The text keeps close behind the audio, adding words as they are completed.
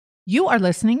You are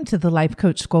listening to the Life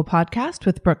Coach School podcast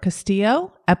with Brooke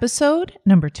Castillo, episode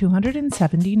number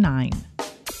 279.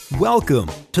 Welcome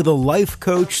to the Life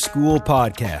Coach School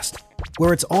podcast,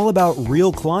 where it's all about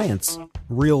real clients,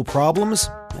 real problems,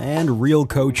 and real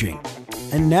coaching.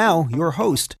 And now, your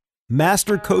host,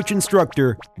 Master Coach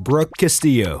Instructor, Brooke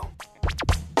Castillo.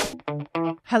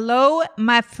 Hello,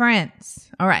 my friends.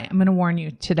 All right, I'm going to warn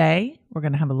you today, we're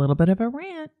going to have a little bit of a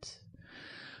rant.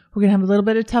 We're going to have a little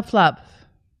bit of tough love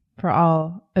for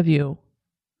all of you.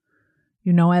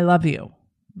 You know I love you,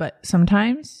 but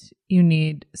sometimes you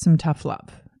need some tough love.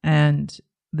 And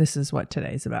this is what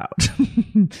today's about.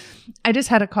 I just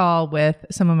had a call with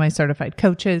some of my certified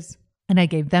coaches and I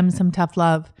gave them some tough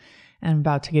love, and I'm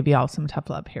about to give you all some tough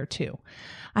love here too.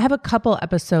 I have a couple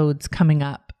episodes coming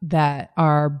up that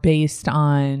are based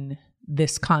on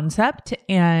this concept,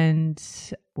 and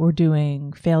we're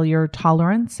doing failure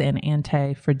tolerance and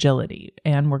anti-fragility.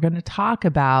 And we're going to talk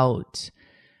about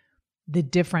the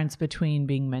difference between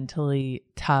being mentally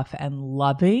tough and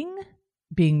loving,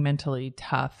 being mentally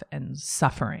tough and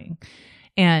suffering.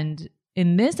 And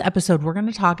in this episode, we're going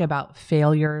to talk about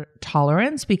failure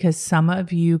tolerance because some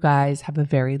of you guys have a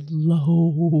very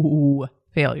low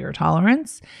failure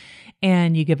tolerance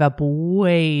and you give up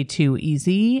way too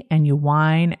easy and you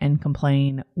whine and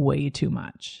complain way too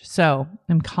much. So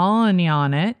I'm calling you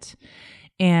on it.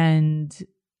 And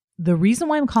the reason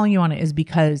why I'm calling you on it is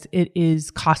because it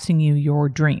is costing you your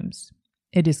dreams.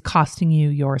 It is costing you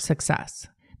your success.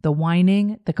 The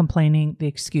whining, the complaining, the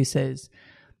excuses,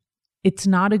 it's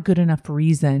not a good enough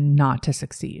reason not to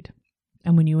succeed.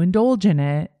 And when you indulge in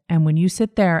it, and when you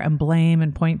sit there and blame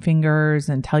and point fingers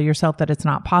and tell yourself that it's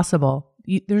not possible,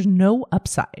 there's no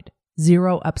upside,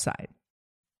 zero upside.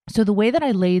 So the way that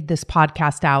I laid this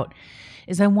podcast out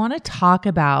is I want to talk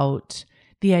about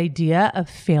the idea of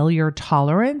failure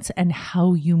tolerance and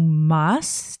how you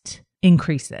must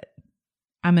increase it.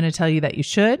 I'm going to tell you that you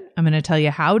should. I'm going to tell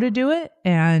you how to do it.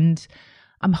 And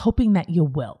I'm hoping that you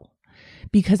will.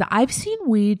 Because I've seen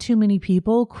way too many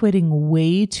people quitting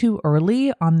way too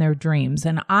early on their dreams.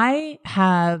 And I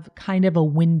have kind of a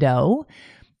window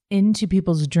into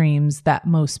people's dreams that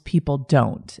most people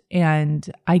don't.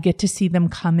 And I get to see them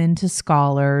come into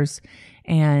Scholars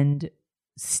and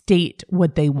state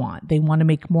what they want. They want to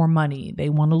make more money. They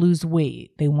want to lose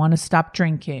weight. They want to stop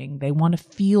drinking. They want to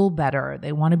feel better.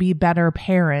 They want to be better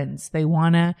parents. They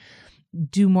want to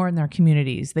do more in their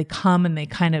communities. They come and they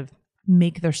kind of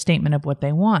make their statement of what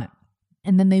they want.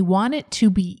 And then they want it to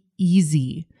be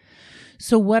easy.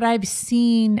 So what I've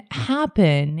seen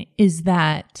happen is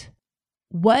that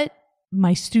what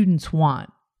my students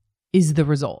want is the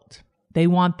result. They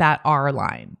want that R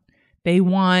line. They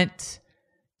want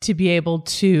to be able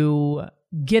to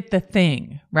get the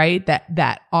thing, right?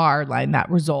 That R line, that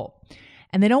result.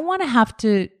 And they don't want to have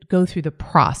to go through the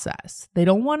process. They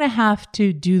don't want to have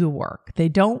to do the work. They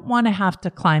don't want to have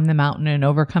to climb the mountain and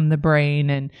overcome the brain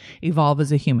and evolve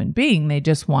as a human being. They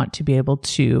just want to be able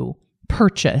to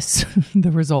purchase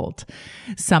the result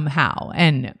somehow.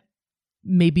 And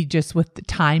maybe just with the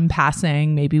time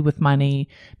passing, maybe with money,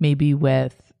 maybe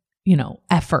with,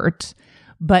 effort,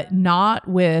 but not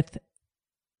with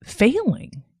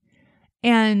failing.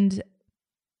 And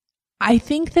I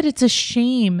think that it's a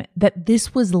shame that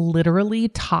this was literally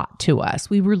taught to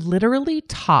us. We were literally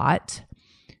taught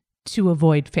to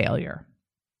avoid failure.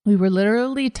 We were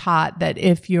literally taught that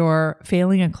if you're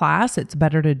failing a class, it's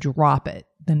better to drop it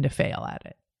than to fail at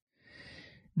it.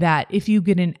 That if you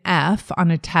get an F on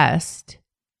a test,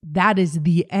 that is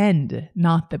the end,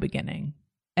 not the beginning.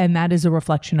 And that is a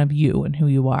reflection of you and who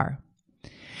you are.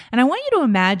 And I want you to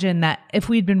imagine that if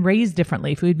we'd been raised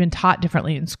differently, if we'd been taught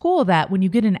differently in school, that when you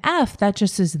get an F, that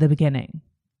just is the beginning.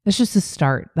 That's just the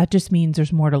start. That just means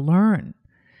there's more to learn.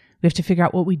 We have to figure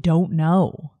out what we don't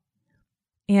know.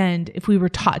 And if we were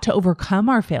taught to overcome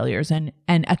our failures and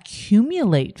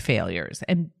accumulate failures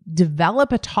and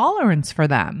develop a tolerance for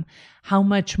them, how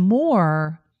much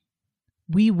more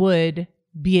we would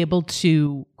be able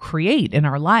to create in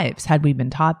our lives had we been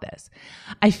taught this.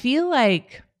 I feel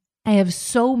like I have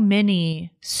so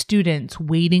many students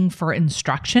waiting for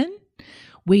instruction,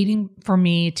 waiting for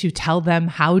me to tell them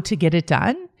how to get it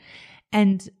done.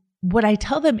 And what I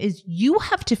tell them is you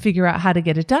have to figure out how to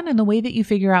get it done. And the way that you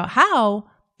figure out how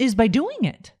is by doing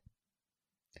it.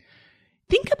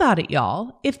 Think about it,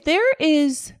 y'all. If there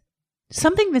is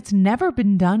something that's never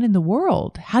been done in the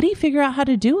world, how do you figure out how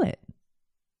to do it?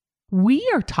 We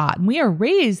are taught and we are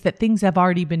raised that things have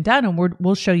already been done and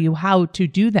we'll show you how to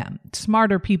do them.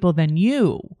 Smarter people than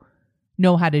you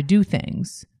know how to do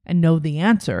things and know the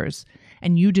answers,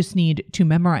 and you just need to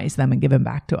memorize them and give them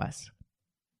back to us.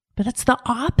 But that's the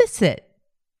opposite.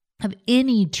 of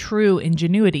any true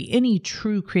ingenuity, any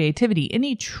true creativity,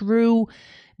 any true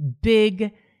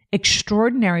big,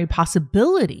 extraordinary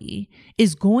possibility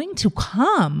is going to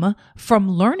come from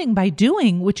learning by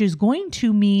doing, which is going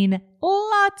to mean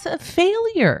lots of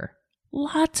failure.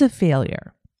 Lots of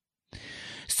failure.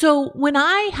 So when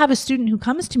I have a student who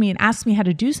comes to me and asks me how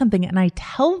to do something and I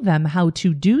tell them how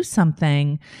to do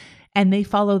something and they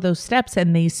follow those steps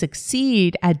and they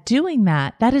succeed at doing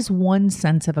that, that is one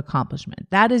sense of accomplishment.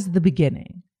 That is the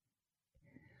beginning.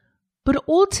 But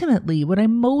ultimately, what I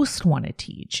most want to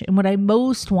teach and what I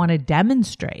most want to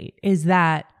demonstrate is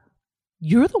that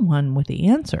you're the one with the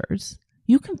answers.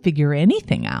 You can figure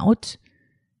anything out.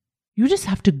 You just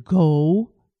have to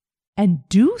go and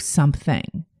do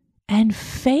something and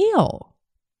fail.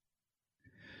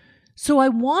 So I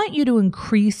want you to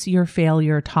increase your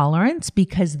failure tolerance,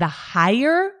 because the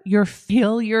higher your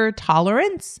failure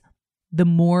tolerance, the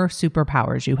more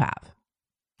superpowers you have.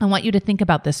 I want you to think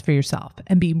about this for yourself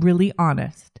and be really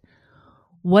honest.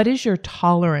 What is your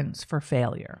tolerance for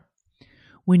failure?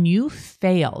 When you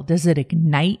fail, does it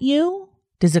ignite you?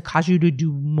 Does it cause you to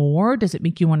do more? Does it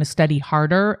make you want to study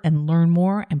harder and learn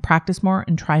more and practice more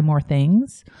and try more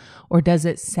things? Or does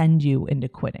it send you into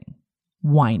quitting,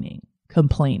 whining,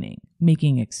 complaining,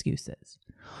 making excuses?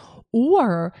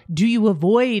 Or do you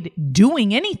avoid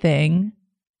doing anything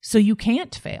so you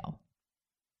can't fail?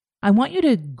 I want you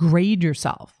to grade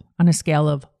yourself on a scale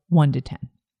of 1 to 10.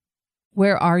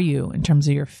 Where are you in terms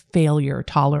of your failure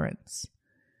tolerance?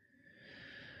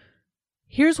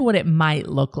 Here's what it might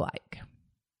look like.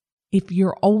 If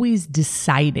you're always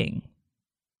deciding,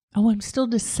 I'm still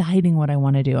deciding what I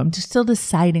want to do. I'm just still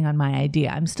deciding on my idea.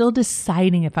 I'm still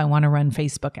deciding if I want to run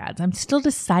Facebook ads. I'm still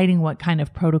deciding what kind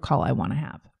of protocol I want to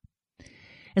have.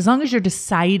 As long as you're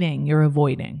deciding, you're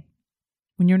avoiding.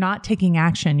 When you're not taking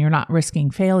action, you're not risking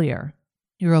failure.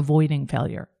 You're avoiding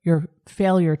failure. Your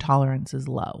failure tolerance is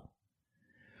low.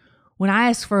 When I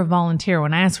ask for a volunteer,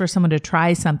 when I ask for someone to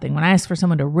try something, when I ask for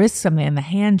someone to risk something and the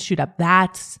hands shoot up,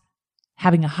 that's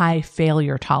having a high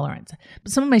failure tolerance.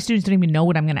 But some of my students don't even know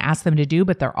what I'm going to ask them to do,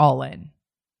 but they're all in.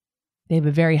 They have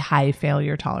a very high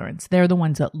failure tolerance. They're the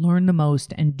ones that learn the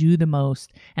most and do the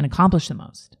most and accomplish the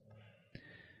most.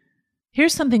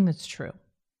 Here's something that's true.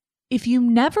 If you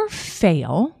never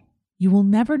fail, you will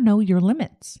never know your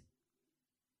limits.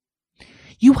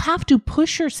 You have to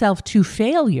push yourself to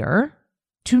failure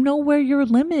to know where your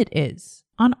limit is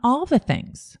on all the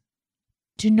things,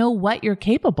 to know what you're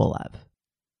capable of.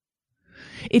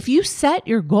 If you set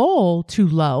your goal too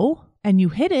low and you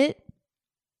hit it,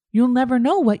 you'll never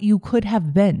know what you could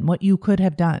have been, what you could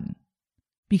have done,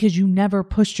 because you never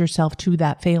pushed yourself to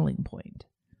that failing point.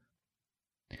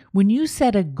 When you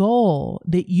set a goal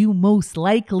that you most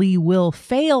likely will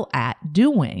fail at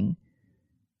doing,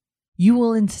 you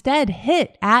will instead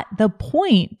hit at the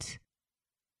point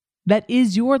that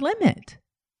is your limit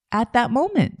at that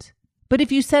moment. But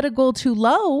if you set a goal too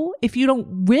low, if you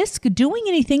don't risk doing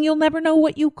anything, you'll never know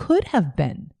what you could have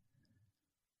been.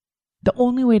 The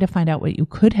only way to find out what you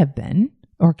could have been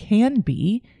or can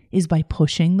be is by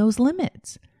pushing those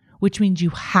limits, which means you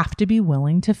have to be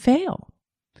willing to fail.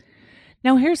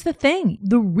 Now, here's the thing.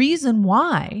 The reason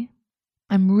why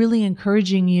I'm really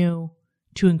encouraging you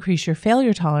to increase your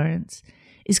failure tolerance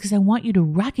is because I want you to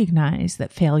recognize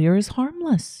that failure is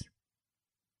harmless.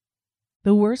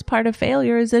 The worst part of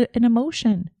failure is an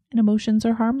emotion, and emotions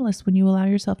are harmless when you allow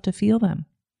yourself to feel them.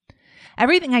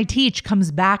 Everything I teach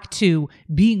comes back to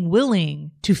being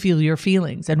willing to feel your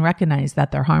feelings and recognize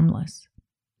that they're harmless.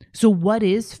 So what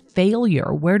is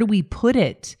failure? Where do we put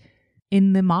it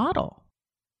in the model?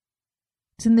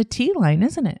 It's in the T line,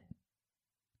 isn't it?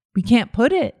 We can't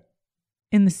put it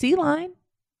in the C line.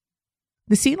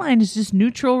 The C line is just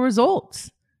neutral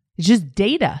results. It's just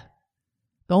data.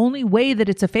 The only way that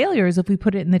it's a failure is if we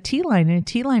put it in the T line, and a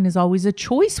T line is always a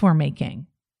choice we're making.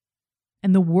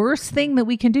 And the worst thing that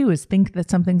we can do is think that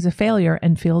something's a failure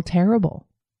and feel terrible.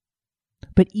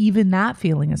 But even that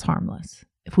feeling is harmless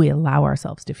if we allow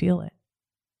ourselves to feel it.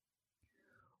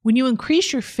 When you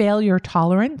increase your failure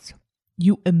tolerance,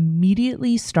 you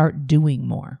immediately start doing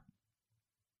more.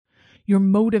 Your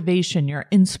motivation, your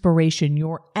inspiration,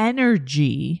 your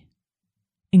energy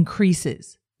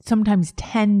increases, sometimes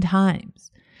 10 times.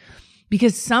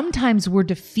 Because sometimes we're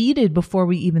defeated before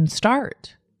we even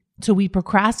start. So we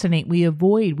procrastinate, we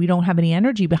avoid, we don't have any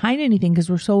energy behind anything because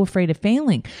we're so afraid of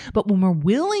failing. But when we're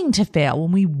willing to fail,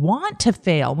 when we want to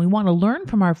fail, we want to learn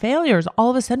from our failures,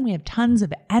 all of a sudden we have tons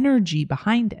of energy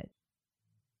behind it.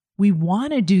 We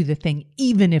want to do the thing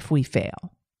even if we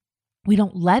fail. We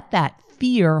don't let that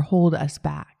fear hold us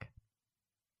back.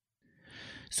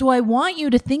 So I want you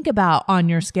to think about on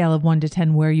your scale of 1 to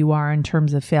 10 where you are in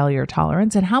terms of failure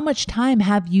tolerance and how much time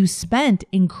have you spent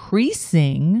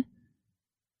increasing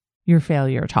your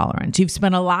failure tolerance. You've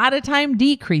spent a lot of time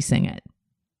decreasing it,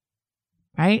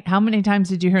 right? How many times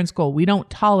did you hear in school, we don't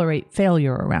tolerate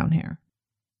failure around here?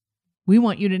 We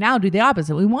want you to now do the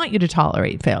opposite. We want you to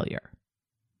tolerate failure.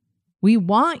 We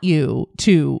want you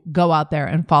to go out there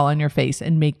and fall on your face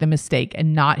and make the mistake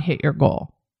and not hit your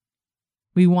goal.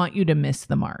 We want you to miss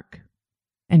the mark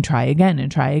and try again and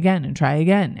try again and try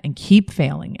again and keep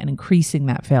failing and increasing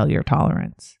that failure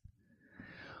tolerance.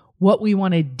 What we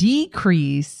want to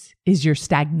decrease is your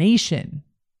stagnation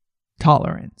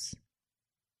tolerance.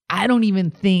 I don't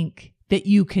even think that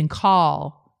you can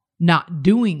call not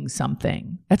doing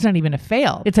something. That's not even a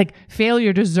fail. It's like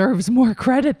failure deserves more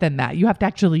credit than that. You have to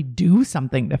actually do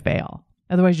something to fail.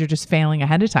 Otherwise, you're just failing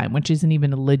ahead of time, which isn't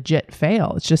even a legit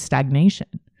fail. It's just stagnation.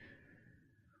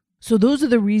 So those are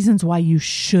the reasons why you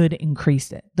should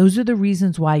increase it. Those are the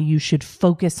reasons why you should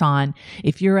focus on,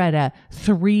 if you're at a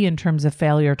 3 in terms of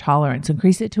failure tolerance,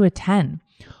 increase it to a 10.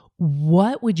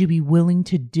 What would you be willing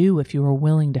to do if you were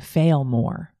willing to fail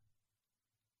more?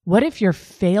 What if your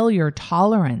failure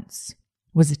tolerance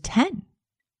was a 10?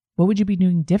 What would you be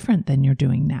doing different than you're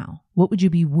doing now? What would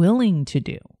you be willing to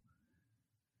do?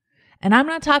 And I'm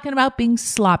not talking about being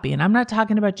sloppy, and I'm not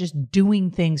talking about just doing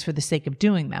things for the sake of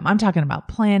doing them. I'm talking about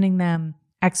planning them,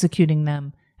 executing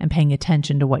them, and paying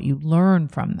attention to what you learn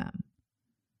from them.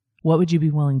 What would you be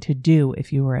willing to do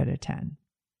if you were at a 10?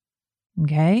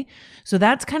 Okay? So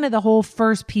that's kind of the whole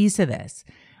first piece of this.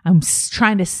 I'm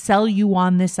trying to sell you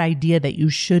on this idea that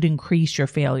you should increase your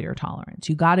failure tolerance.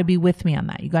 You got to be with me on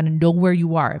that. You got to know where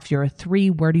you are. If you're a 3,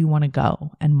 where do you want to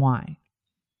go and why?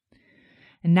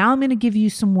 And now I'm going to give you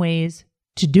some ways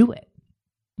to do it.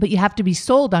 But you have to be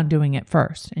sold on doing it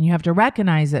first. And you have to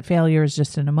recognize that failure is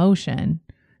just an emotion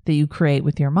that you create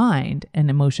with your mind,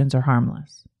 and emotions are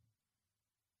harmless.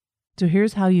 So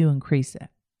here's how you increase it.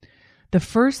 The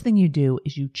first thing you do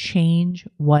is you change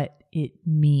what it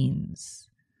means.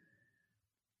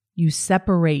 You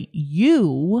separate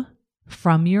you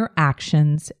from your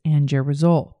actions and your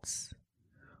results.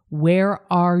 Where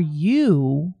are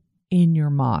you in your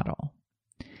model?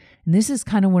 And this is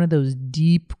kind of one of those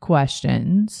deep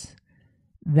questions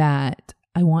that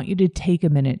I want you to take a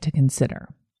minute to consider.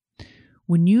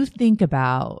 When you think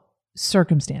about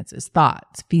circumstances,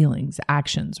 thoughts, feelings,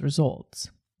 actions, results,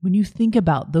 when you think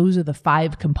about those are the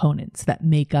 5 components that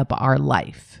make up our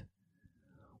life,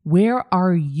 where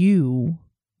are you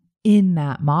in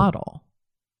that model?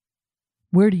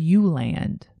 Where do you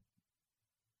land?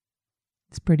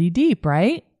 It's pretty deep,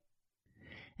 right?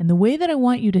 And the way that I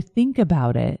want you to think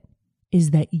about it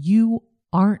is that you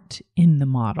aren't in the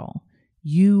model.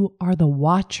 You are the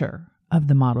watcher of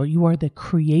the model. You are the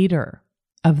creator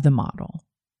of the model.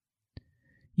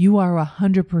 You are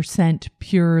 100%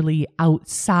 purely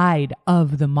outside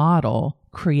of the model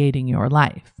creating your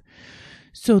life.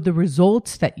 So the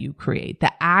results that you create,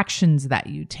 the actions that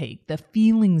you take, the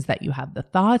feelings that you have, the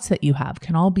thoughts that you have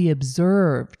can all be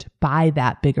observed by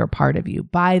that bigger part of you,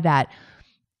 by that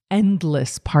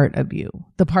endless part of you,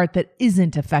 the part that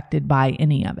isn't affected by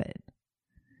any of it.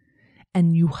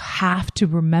 And you have to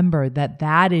remember that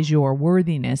that is your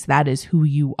worthiness. That is who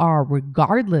you are,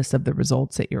 regardless of the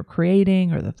results that you're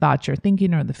creating or the thoughts you're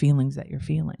thinking or the feelings that you're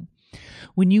feeling.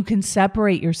 When you can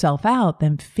separate yourself out,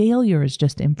 then failure is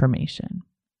just information.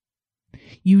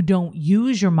 You don't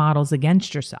use your models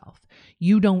against yourself.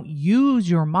 You don't use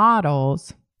your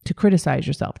models to criticize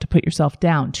yourself, to put yourself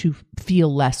down, to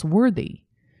feel less worthy.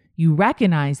 You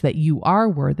recognize that you are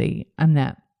worthy and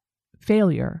that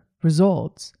failure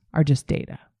results are just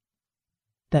data.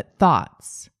 That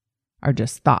thoughts are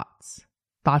just thoughts.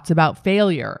 Thoughts about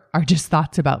failure are just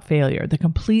thoughts about failure. They're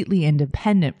completely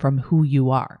independent from who you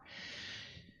are.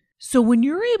 So when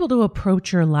you're able to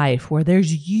approach your life where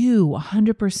there's you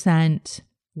 100%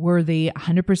 worthy,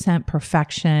 100%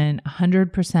 perfection,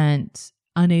 100%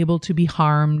 unable to be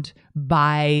harmed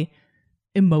by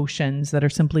emotions that are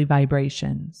simply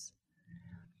vibrations,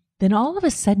 then all of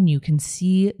a sudden you can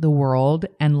see the world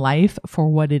and life for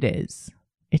what it is.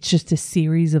 It's just a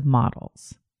series of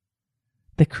models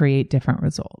that create different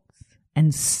results.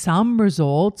 And some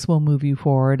results will move you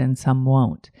forward and some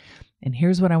won't. And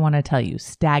here's what I want to tell you.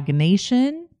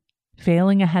 Stagnation,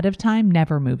 failing ahead of time,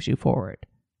 never moves you forward.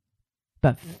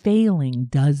 But failing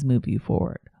does move you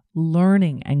forward.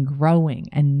 Learning and growing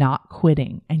and not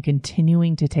quitting and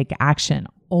continuing to take action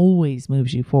always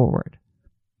moves you forward.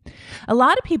 A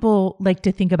lot of people like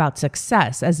to think about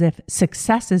success as if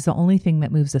success is the only thing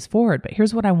that moves us forward. But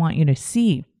here's what I want you to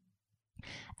see.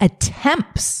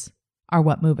 Attempts are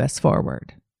what move us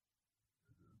forward.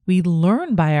 We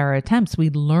learn by our attempts. We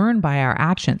learn by our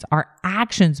actions. Our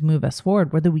actions move us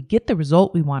forward. Whether we get the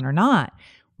result we want or not,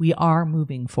 we are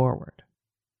moving forward.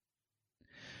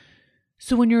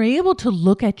 So when you're able to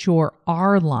look at your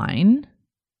R line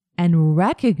and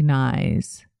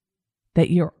recognize that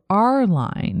your R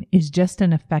line is just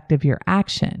an effect of your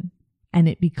action and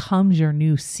it becomes your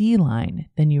new C line,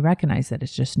 then you recognize that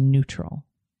it's just neutral.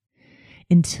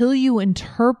 Until you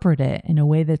interpret it in a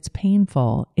way that's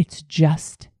painful, it's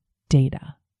just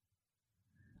data.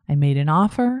 I made an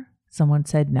offer. Someone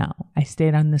said no. I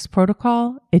stayed on this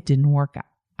protocol. It didn't work out.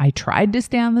 I tried to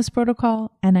stay on this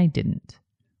protocol and I didn't.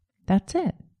 That's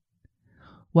it.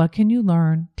 What can you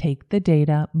learn? Take the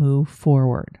data, move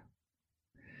forward.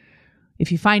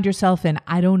 If you find yourself in,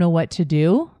 I don't know what to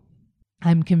do,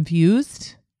 I'm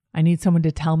confused, I need someone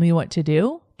to tell me what to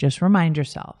do, just remind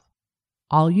yourself,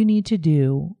 all you need to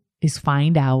do is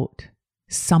find out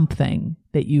something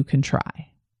that you can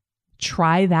try.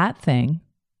 Try that thing.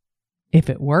 If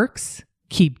it works,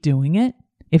 keep doing it.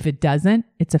 If it doesn't,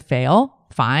 it's a fail.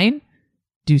 Fine.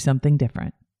 Do something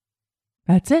different.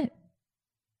 That's it.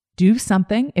 Do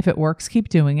something. If it works, keep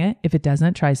doing it. If it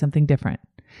doesn't, try something different.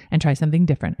 And try something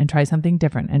different. And try something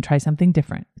different. And try something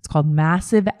different. It's called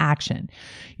massive action.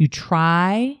 You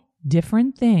try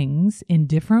different things in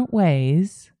different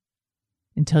ways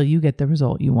until you get the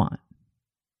result you want.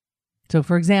 So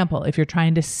for example, if you're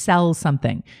trying to sell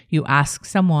something, you ask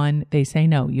someone, they say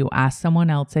no. You ask someone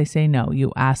else, they say no.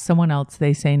 You ask someone else,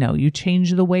 they say no. You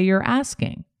change the way you're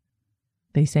asking.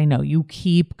 They say no. You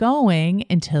keep going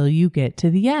until you get to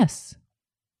the yes.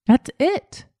 That's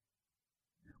it.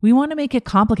 We want to make it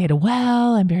complicated.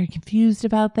 Well, I'm very confused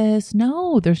about this.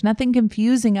 No, there's nothing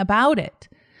confusing about it.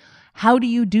 How do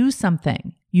you do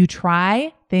something? You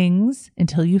try things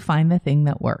until you find the thing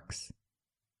that works.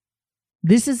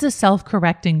 This is a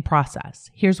self-correcting process.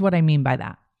 Here's what I mean by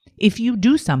that. If you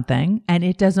do something and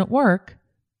it doesn't work,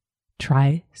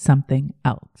 try something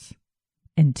else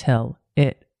until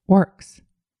it works.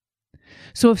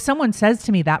 So if someone says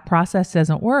to me that process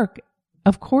doesn't work,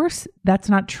 of course that's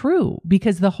not true,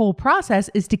 because the whole process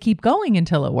is to keep going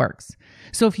until it works.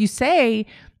 So if you say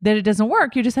that it doesn't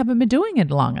work, you just haven't been doing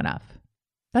it long enough.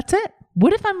 That's it.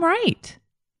 What if I'm right?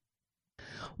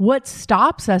 What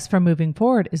stops us from moving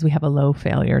forward is we have a low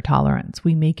failure tolerance.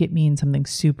 We make it mean something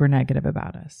super negative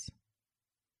about us.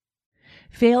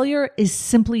 Failure is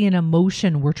simply an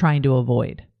emotion we're trying to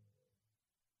avoid.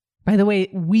 By the way,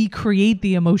 we create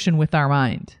the emotion with our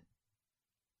mind.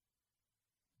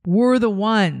 We're the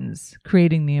ones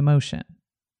creating the emotion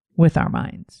with our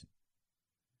minds.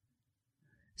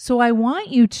 So I want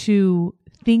you to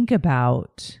think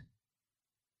about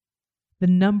the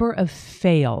number of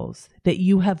fails that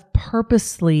you have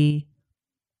purposely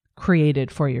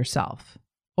created for yourself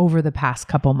over the past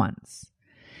couple months.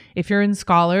 If you're in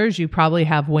Scholars, you probably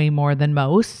have way more than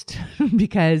most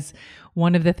because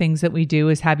one of the things that we do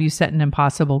is have you set an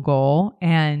impossible goal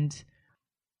and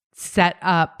set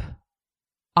up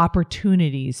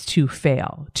opportunities to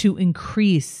fail, to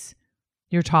increase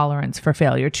your tolerance for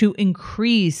failure, to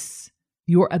increase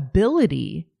your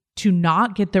ability to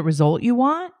not get the result you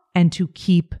want and to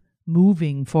keep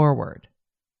moving forward.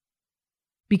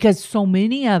 Because so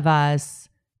many of us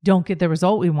don't get the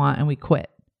result we want and we quit.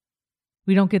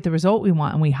 We don't get the result we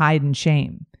want and we hide in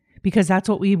shame because that's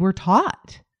what we were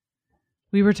taught.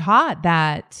 We were taught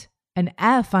that an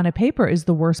F on a paper is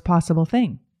the worst possible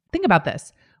thing. Think about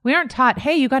this. We aren't taught,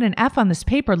 hey, you got an F on this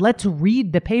paper. Let's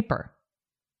read the paper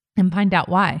and find out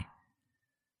why.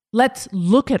 Let's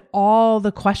look at all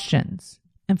the questions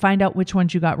and find out which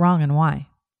ones you got wrong and why.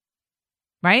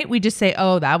 Right? We just say,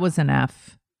 oh, that was an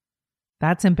F.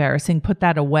 That's embarrassing. Put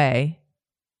that away.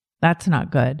 That's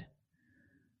not good.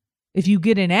 If you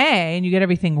get an A and you get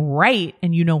everything right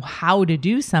and you know how to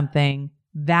do something,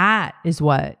 that is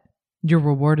what you're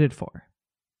rewarded for.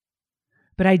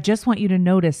 But I just want you to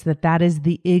notice that that is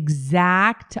the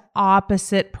exact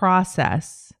opposite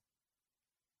process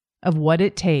of what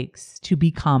it takes to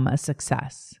become a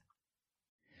success.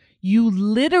 You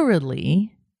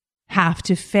literally have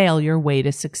to fail your way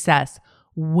to success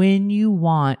when you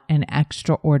want an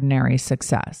extraordinary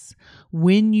success,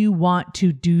 when you want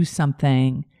to do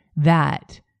something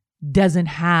that doesn't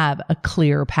have a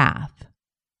clear path,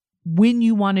 when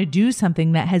you want to do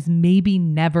something that has maybe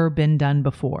never been done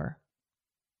before.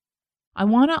 I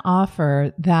want to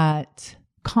offer that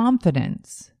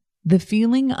confidence, the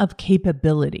feeling of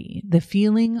capability, the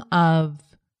feeling of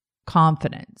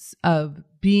confidence, of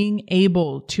being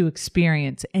able to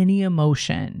experience any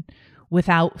emotion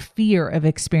without fear of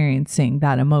experiencing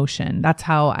that emotion. That's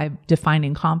how I'm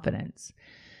defining confidence.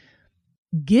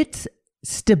 Gets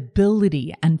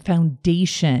stability and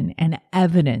foundation and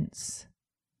evidence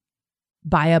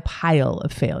by a pile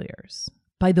of failures,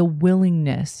 by the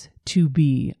willingness to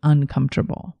be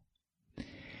uncomfortable.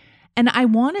 And I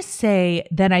want to say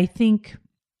that I think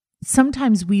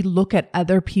sometimes we look at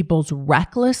other people's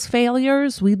reckless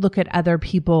failures. We look at other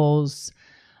people's,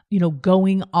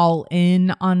 going all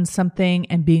in on something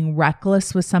and being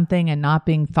reckless with something and not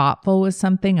being thoughtful with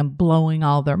something and blowing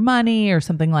all their money or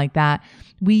something like that.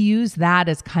 We use that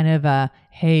as kind of a,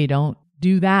 hey, don't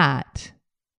do that.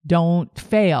 Don't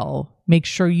fail. Make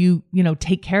sure you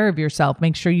take care of yourself.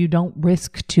 Make sure you don't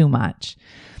risk too much.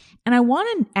 And I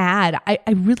want to add, I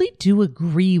really do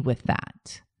agree with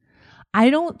that. I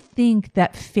don't think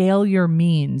that failure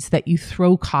means that you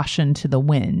throw caution to the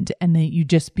wind and that you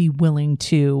just be willing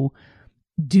to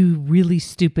do really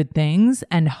stupid things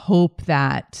and hope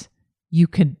that you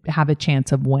could have a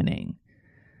chance of winning.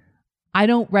 I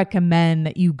don't recommend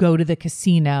that you go to the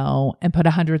casino and put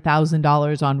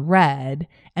 $100,000 on red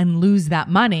and lose that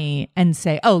money and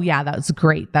say, oh yeah, that was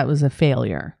great. That was a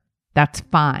failure. That's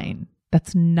fine.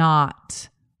 That's not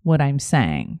what I'm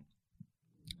saying.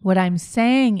 What I'm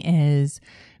saying is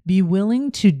be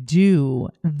willing to do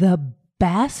the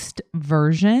best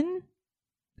version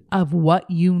of what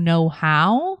you know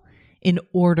how in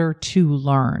order to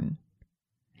learn.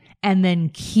 And then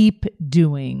keep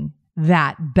doing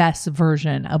that best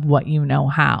version of what you know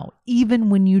how, even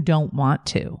when you don't want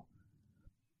to.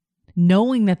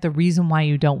 Knowing that the reason why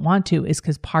you don't want to is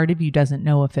because part of you doesn't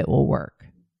know if it will work.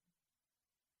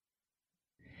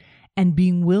 And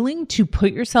being willing to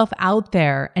put yourself out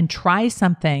there and try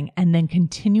something and then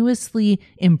continuously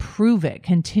improve it,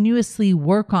 continuously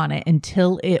work on it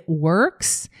until it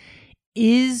works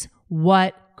is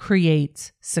what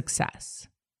creates success.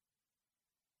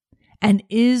 And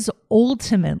is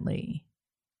ultimately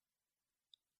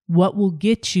what will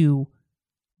get you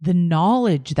the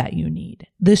knowledge that you need,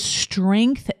 the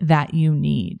strength that you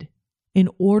need in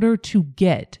order to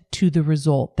get to the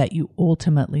result that you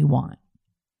ultimately want.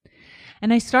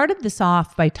 And I started this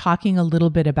off by talking a little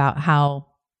bit about how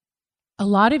a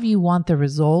lot of you want the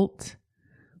result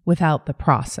without the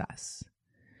process.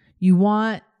 You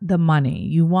want the money,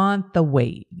 you want the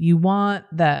weight, you want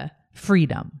the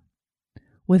freedom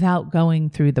without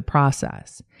going through the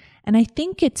process. And I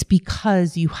think it's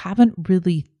because you haven't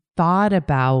really thought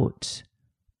about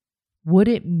what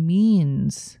it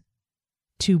means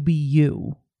to be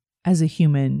you as a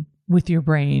human with your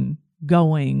brain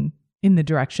going in the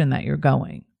direction that you're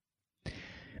going.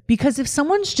 Because if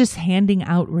someone's just handing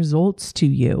out results to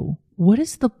you, what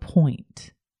is the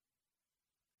point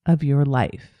of your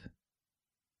life?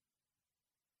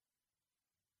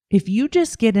 If you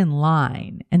just get in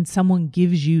line and someone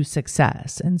gives you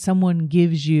success and someone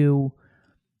gives you,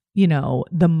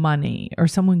 the money or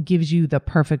someone gives you the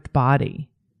perfect body,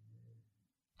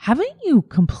 haven't you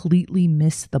completely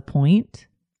missed the point?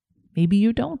 Maybe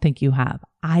you don't think you have.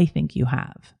 I think you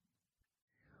have.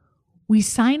 We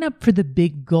sign up for the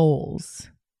big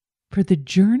goals, for the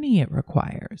journey it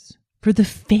requires, for the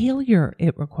failure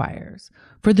it requires,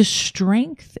 for the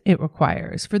strength it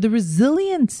requires, for the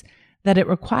resilience that it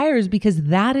requires, because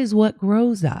that is what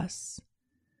grows us.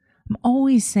 I'm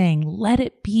always saying, let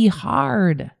it be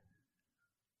hard.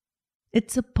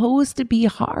 It's supposed to be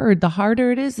hard. The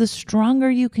harder it is, the stronger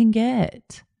you can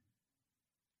get.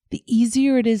 The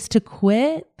easier it is to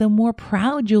quit, the more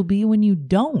proud you'll be when you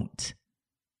don't.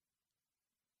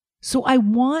 So I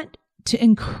want to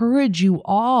encourage you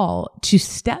all to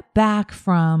step back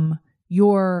from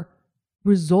your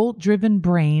result-driven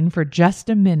brain for just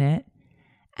a minute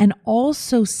and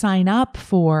also sign up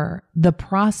for the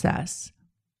process.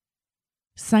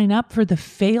 Sign up for the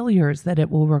failures that it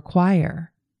will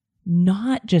require,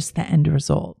 not just the end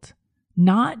result,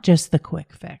 not just the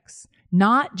quick fix,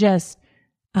 not just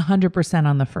 100%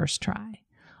 on the first try.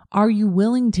 Are you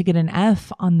willing to get an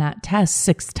F on that test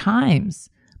 6 times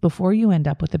before you end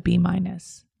up with a B-?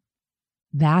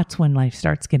 That's when life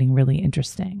starts getting really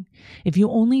interesting. If you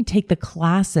only take the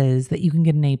classes that you can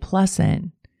get an A+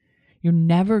 in, you're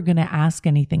never going to ask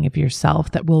anything of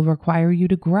yourself that will require you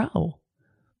to grow.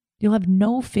 You'll have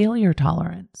no failure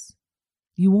tolerance.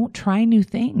 You won't try new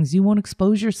things. You won't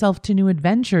expose yourself to new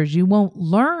adventures. You won't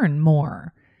learn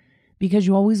more because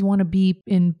you always want to be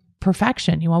in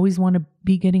perfection. You always want to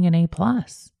be getting an A+.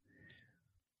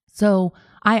 So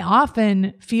I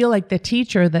often feel like the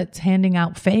teacher that's handing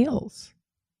out fails.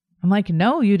 I'm like,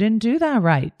 no, you didn't do that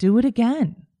right. Do it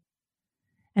again.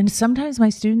 And sometimes my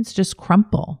students just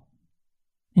crumple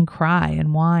and cry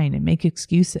and whine and make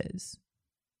excuses.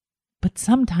 But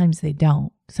sometimes they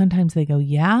don't. Sometimes they go,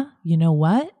 yeah, you know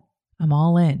what? I'm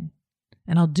all in.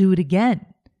 and I'll do it again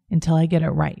until I get it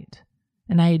right.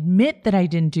 And I admit that I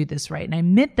didn't do this right. And I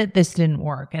admit that this didn't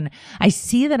work. And I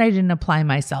see that I didn't apply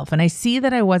myself. And I see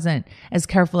that I wasn't as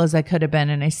careful as I could have been.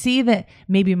 And I see that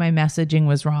maybe my messaging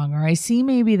was wrong. Or I see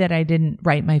maybe that I didn't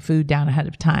write my food down ahead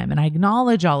of time. And I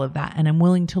acknowledge all of that. And I'm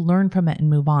willing to learn from it and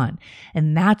move on.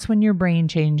 And that's when your brain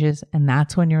changes. And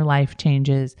that's when your life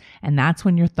changes. And that's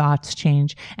when your thoughts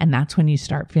change. And that's when you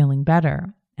start feeling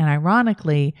better. And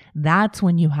ironically, that's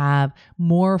when you have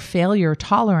more failure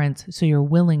tolerance, so you're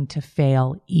willing to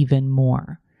fail even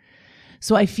more.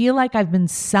 So I feel like I've been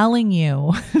selling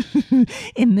you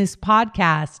in this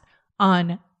podcast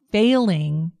on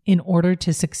failing in order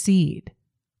to succeed.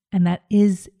 And that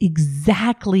is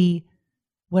exactly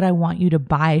what I want you to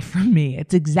buy from me.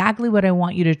 It's exactly what I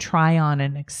want you to try on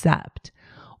and accept.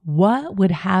 What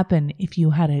would happen if you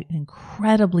had an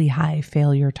incredibly high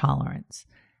failure tolerance?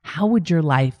 How would your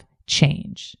life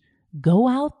change? Go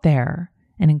out there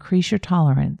and increase your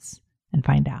tolerance and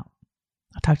find out.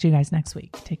 I'll talk to you guys next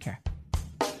week. Take care.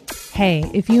 Hey,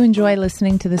 if you enjoy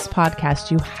listening to this podcast,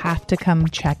 you have to come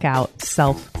check out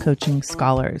Self-Coaching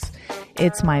Scholars.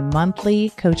 It's my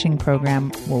monthly coaching program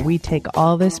where we take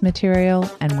all this material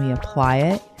and we apply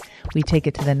it. We take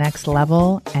it to the next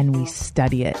level and we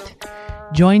study it.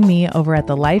 Join me over at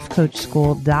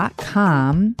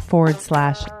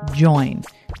thelifecoachschool.com/join.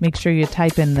 Make sure you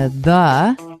type in the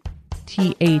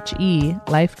THE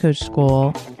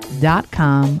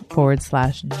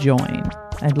lifecoachschool.com/join.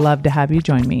 I'd love to have you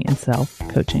join me in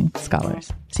Self-Coaching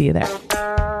Scholars. See you there.